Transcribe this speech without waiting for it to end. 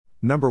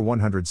Number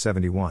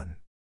 171.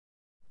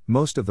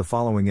 Most of the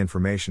following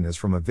information is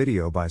from a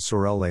video by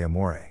Sorel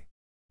Leamore.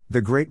 The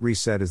Great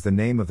Reset is the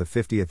name of the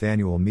 50th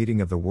annual meeting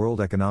of the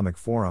World Economic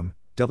Forum,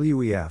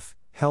 WEF,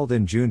 held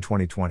in June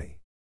 2020.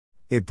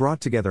 It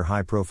brought together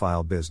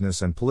high-profile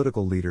business and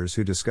political leaders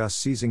who discussed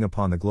seizing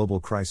upon the global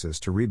crisis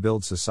to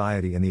rebuild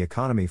society and the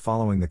economy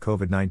following the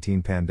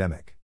COVID-19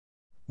 pandemic.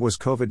 Was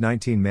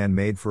COVID-19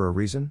 man-made for a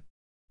reason?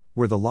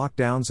 Were the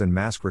lockdowns and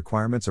mask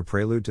requirements a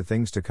prelude to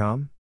things to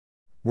come?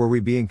 Were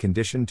we being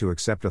conditioned to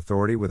accept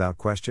authority without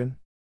question?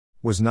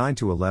 Was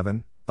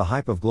 9/11, the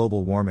hype of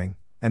global warming,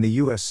 and the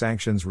U.S.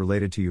 sanctions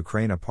related to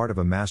Ukraine a part of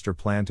a master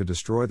plan to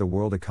destroy the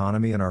world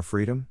economy and our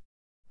freedom?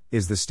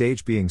 Is the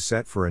stage being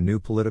set for a new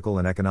political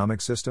and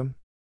economic system?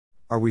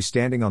 Are we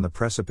standing on the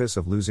precipice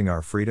of losing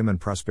our freedom and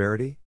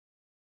prosperity?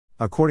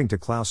 According to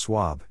Klaus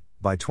Schwab,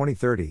 by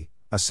 2030,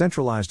 a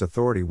centralized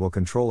authority will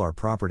control our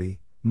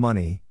property,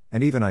 money,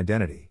 and even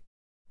identity.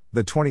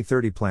 The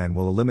 2030 plan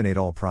will eliminate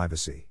all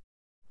privacy.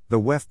 The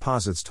WEF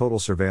posits total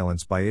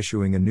surveillance by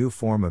issuing a new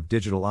form of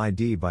digital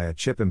ID by a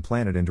chip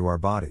implanted into our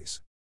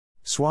bodies.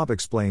 Schwab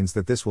explains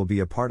that this will be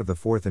a part of the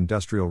fourth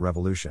industrial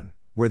revolution,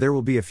 where there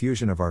will be a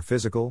fusion of our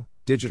physical,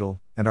 digital,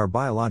 and our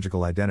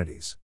biological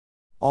identities.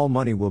 All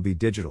money will be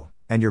digital,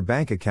 and your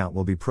bank account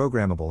will be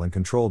programmable and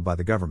controlled by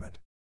the government.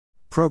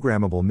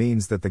 Programmable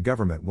means that the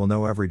government will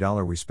know every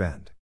dollar we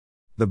spend.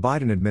 The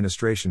Biden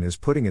administration is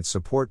putting its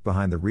support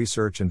behind the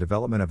research and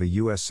development of a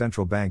U.S.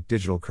 central bank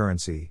digital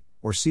currency,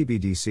 or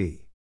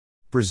CBDC.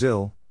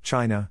 Brazil,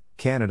 China,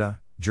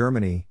 Canada,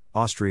 Germany,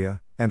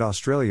 Austria, and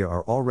Australia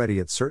are already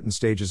at certain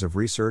stages of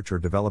research or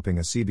developing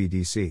a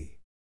CBDC.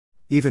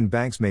 Even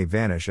banks may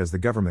vanish as the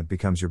government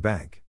becomes your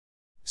bank.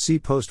 See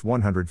Post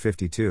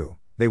 152,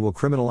 they will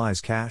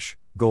criminalize cash,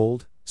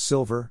 gold,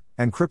 silver,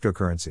 and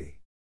cryptocurrency.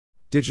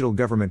 Digital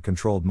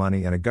government-controlled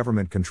money and a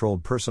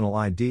government-controlled personal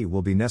ID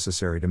will be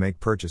necessary to make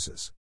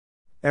purchases.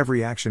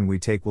 Every action we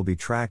take will be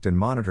tracked and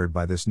monitored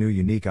by this new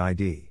unique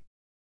ID.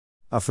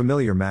 A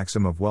familiar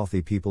maxim of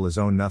wealthy people is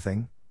own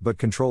nothing, but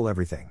control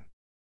everything.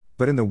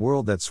 But in the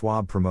world that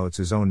Schwab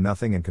promotes is own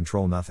nothing and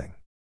control nothing.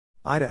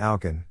 Ida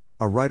Auken,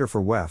 a writer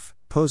for WEF,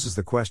 poses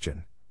the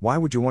question, why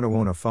would you want to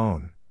own a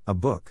phone, a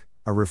book,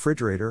 a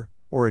refrigerator,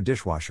 or a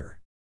dishwasher?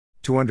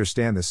 To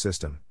understand this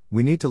system,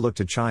 we need to look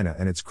to China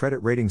and its credit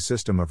rating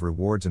system of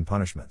rewards and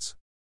punishments.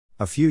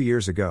 A few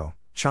years ago,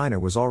 China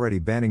was already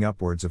banning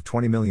upwards of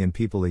 20 million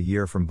people a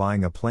year from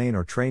buying a plane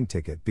or train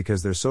ticket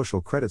because their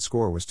social credit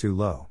score was too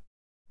low.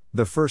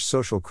 The first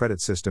social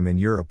credit system in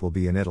Europe will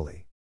be in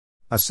Italy.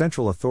 A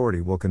central authority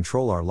will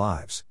control our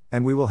lives,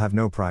 and we will have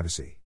no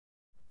privacy.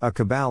 A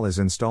cabal is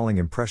installing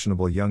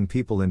impressionable young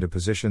people into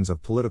positions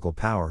of political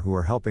power who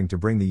are helping to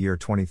bring the year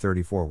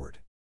 2030 forward.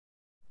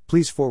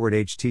 Please forward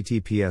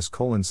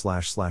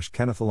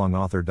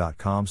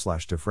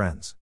https://kennethalongauthor.com/ to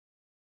friends.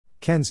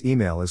 Ken's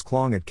email is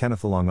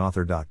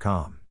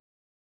klong@kennethalongauthor.com.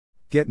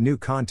 Get new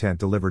content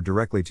delivered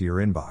directly to your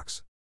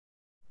inbox.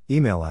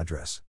 Email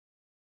address.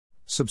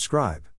 Subscribe.